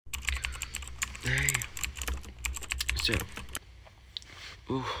Hey. So.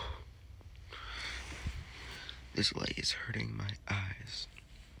 Ooh. This light is hurting my eyes.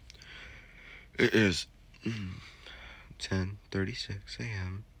 It is 10:36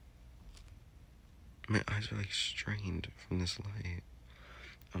 a.m. My eyes are like strained from this light.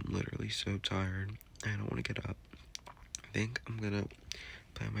 I'm literally so tired. I don't want to get up. I think I'm gonna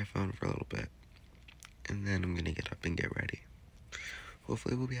play on my phone for a little bit. And then I'm gonna get up and get ready.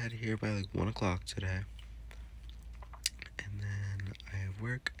 Hopefully we'll be out of here by like 1 o'clock today. And then I have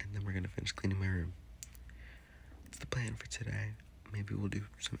work, and then we're gonna finish cleaning my room. That's the plan for today. Maybe we'll do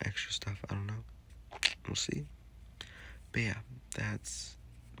some extra stuff. I don't know. We'll see. But yeah, that's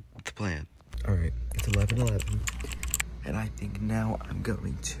the plan. Alright, it's 11:11. And I think now I'm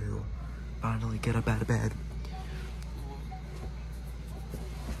going to finally get up out of bed.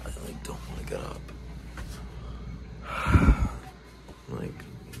 I like don't want to get up. Like,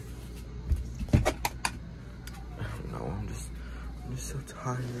 I don't know, I'm just so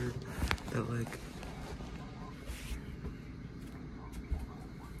tired that like,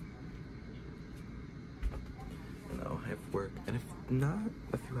 you know, I have work, and if not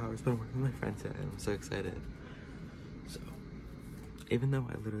a few hours, but I'm working with my friends today, and I'm so excited. So, even though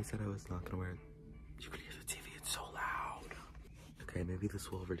I literally said I was not gonna wear it, you can hear the TV, it's so loud. Okay, maybe this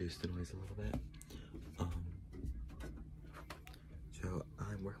will reduce the noise a little bit. So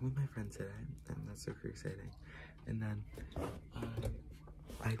I'm working with my friends today, and that's super exciting. And then,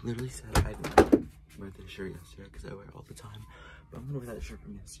 I literally said I didn't wear this shirt yesterday because I wear it all the time, but I'm gonna wear that shirt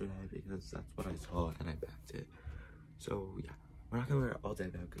from yesterday because that's what I saw and I backed it. So yeah, we're not gonna wear it all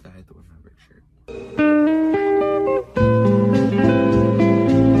day though because I had to wear my work shirt.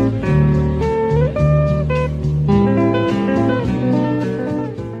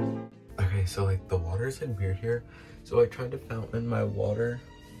 Okay, so like the water's like weird here. So I tried to fountain my water.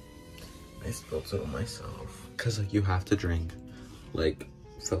 I spilled it on myself. Cause like you have to drink like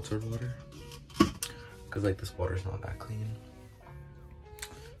filtered water. Cause like this water's not that clean.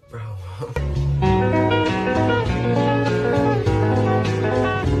 Bro.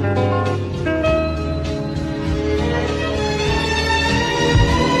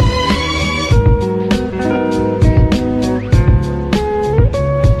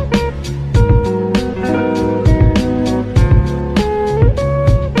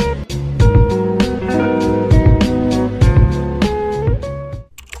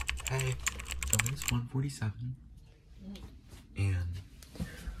 Hey, so it's 1:47 and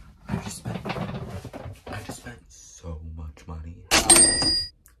I just spent so much money. I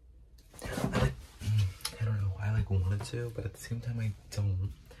don't know, I like wanted to, but at the same time I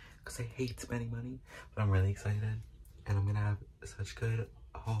don't, because I hate spending money, but I'm really excited and I'm gonna have such good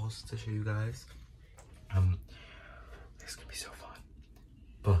hauls to show you guys. This is gonna be so fun,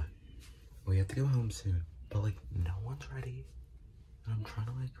 but we have to go home soon, but like no one's ready and I'm trying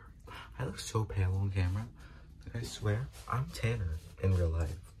to like, I look so pale on camera. Like I swear, I'm tanner in real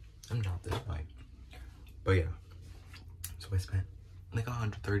life. I'm not this white. But yeah, so I spent like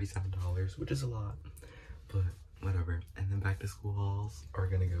 $137, which is a lot, but whatever. And then back to school hauls are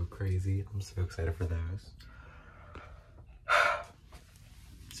gonna go crazy. I'm so excited for those.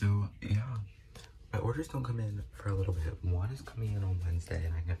 So yeah, my orders don't come in for a little bit. One is coming in on Wednesday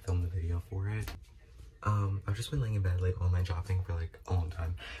and I can film the video for it. I've just been laying in bed like online shopping for like a long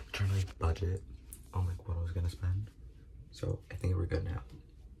time. I'm trying to like budget on like what I was gonna spend. So I think we're good now.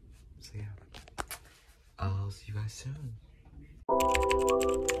 So yeah, I'll see you guys soon.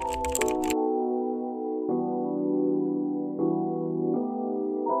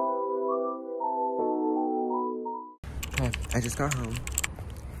 Okay, I just got home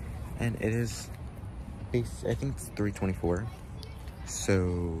and it is, I think it's 3:24.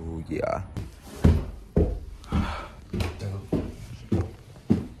 So yeah.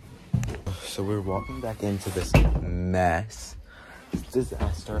 So we're walking back into this mess.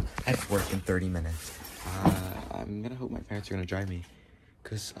 Disaster. I have work in 30 minutes. I'm gonna hope my parents are gonna drive me,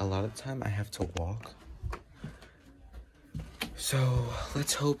 because a lot of the time I have to walk. So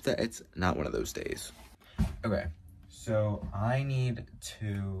let's hope that it's not one of those days. Okay, so I need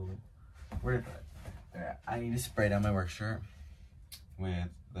to, where did I put it? I need to spray down my work shirt with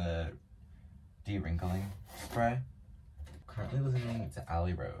the de-wrinkling spray. Currently listening to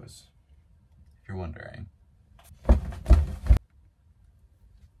Alley Rose, if you're wondering.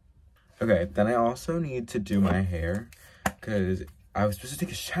 Okay, then I also need to do my hair because I was supposed to take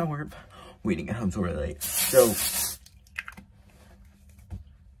a shower, but waiting at home so really late. So,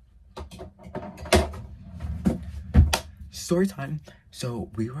 story time. So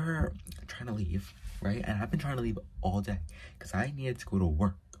we were trying to leave, right? And I've been trying to leave all day because I needed to go to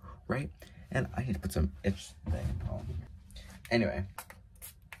work, right? And I need to put some itch thing on. Anyway.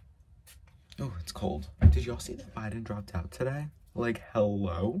 Oh, it's cold. Did y'all see that Biden dropped out today? Like,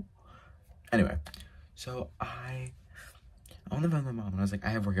 hello? Anyway, so I on the phone with my mom and I was like, I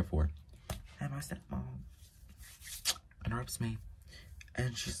have work at 4. And my stepmom interrupts me.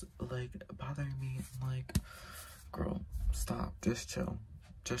 And she's like bothering me. I'm like, girl, stop. Just chill.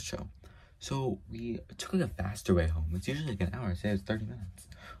 Just chill. So we took like a faster way home. It's usually like an hour. Today it's 30 minutes.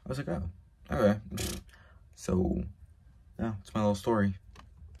 I was like, oh, okay. So, yeah, it's my little story.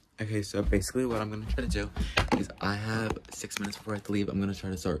 Okay, so basically what I'm going to try to do is I have 6 minutes before I have to leave. I'm going to try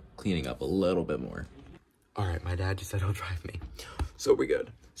to start cleaning up a little bit more. All right, my dad just said he'll drive me. So we're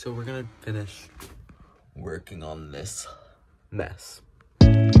good. So we're going to finish working on this mess.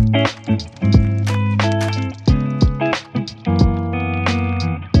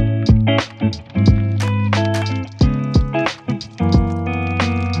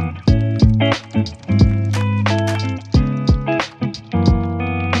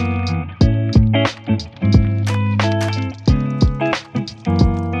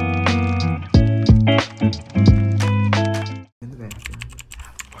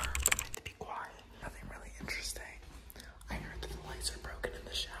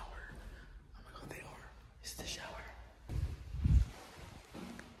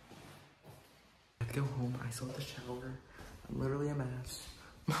 Go home, I still have to shower. I'm literally a mess.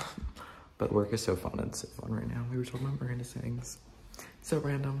 But work is so fun. It's so fun right now. We were talking about Miranda things. So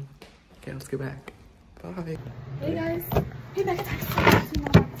random. Okay, let's go back. Bye. Hey guys. Hey Becca.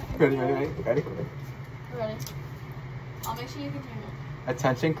 Ready? We're ready. I'll make sure you can turn it.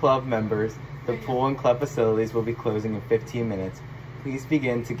 Attention club members. The pool and club facilities will be closing in 15 minutes. Please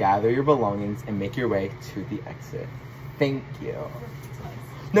begin to gather your belongings and make your way to the exit. Thank you.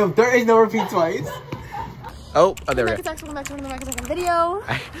 No, there is no repeat twice. Oh, there we go. Welcome back to another second video.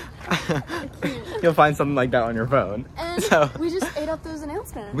 You'll find something like that on your phone. And so, we just ate up those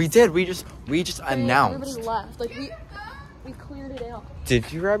announcements. We did. We just announced. Everybody left. Like we cleared it out.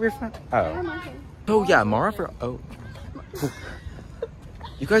 Did you grab your phone? Oh. Oh yeah, Mara for. Oh.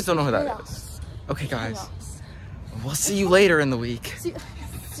 You guys don't know who that is. Okay, guys. We'll see you later in the week. See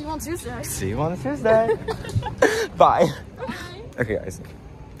you on Tuesday. See you on Tuesday. Bye. Okay, guys.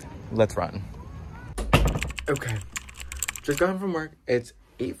 Let's run. Okay. Just got home from work. It's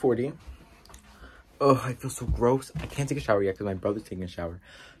 8:40. Oh, I feel so gross. I can't take a shower yet because my brother's taking a shower.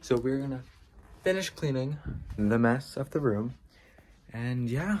 So we're gonna finish cleaning the mess of the room. And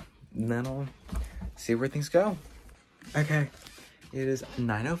yeah, then I'll see where things go. Okay. It is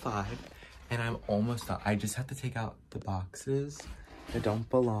 9:05 and I'm almost done. I just have to take out the boxes that don't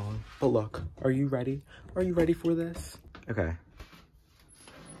belong. But look, are you ready? Are you ready for this? Okay.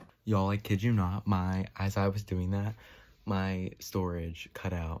 Y'all, I kid you not, as I was doing that, my storage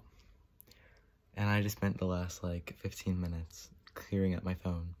cut out. And I just spent the last, like, 15 minutes clearing up my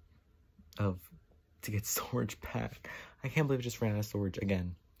phone to get storage back. I can't believe it just ran out of storage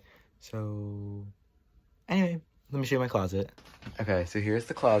again. So, anyway, let me show you my closet. Okay, so here's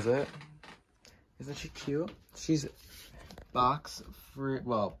the closet. Isn't she cute? She's box free,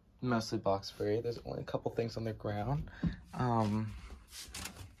 well, mostly box free. There's only a couple things on the ground.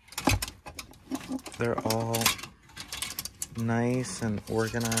 They're all nice and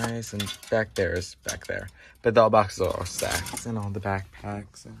organized, and back there is back there. But the boxes are all stacked and all the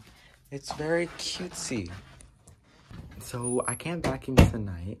backpacks. And it's very cutesy. So I can't vacuum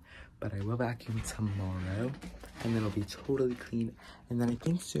tonight, but I will vacuum tomorrow. And then it'll be totally clean. And then I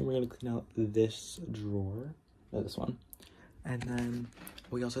think soon we're going to clean out this drawer. No, this one. And then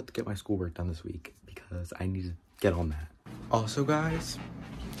we also have to get my schoolwork done this week because I need to get on that. Also, guys,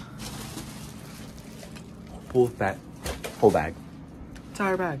 whole bag,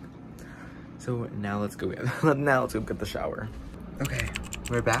 entire bag. So now let's go get the shower. Okay,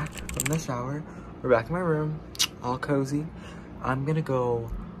 we're back from the shower. We're back in my room, all cozy. I'm gonna go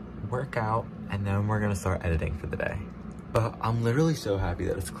work out and then we're gonna start editing for the day. But I'm literally so happy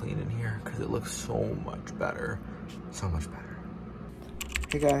that it's clean in here because it looks so much better. So much better.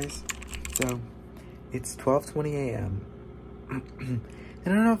 Hey guys, so it's 12:20 a.m. and I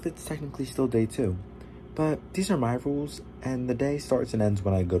don't know if it's technically still day 2, but these are my rules and the day starts and ends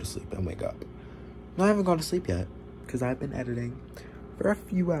when I go to sleep and wake up. No, I haven't gone to sleep yet because I've been editing for a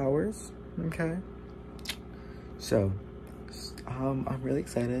few hours, okay? So, I'm really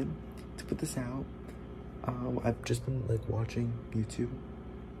excited to put this out. I've just been like watching YouTube.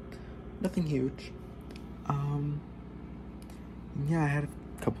 Nothing huge. Yeah, I had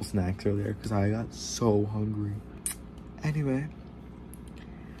a couple snacks earlier because I got so hungry. Anyway,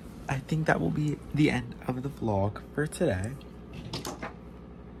 I think that will be the end of the vlog for today.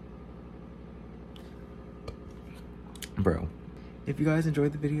 Bro, if you guys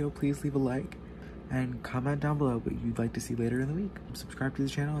enjoyed the video, please leave a like and comment down below what you'd like to see later in the week. Subscribe to the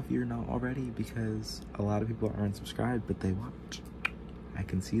channel if you're not already, because a lot of people aren't subscribed, but they watch. I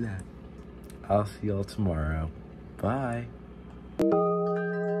can see that. I'll see y'all tomorrow. Bye.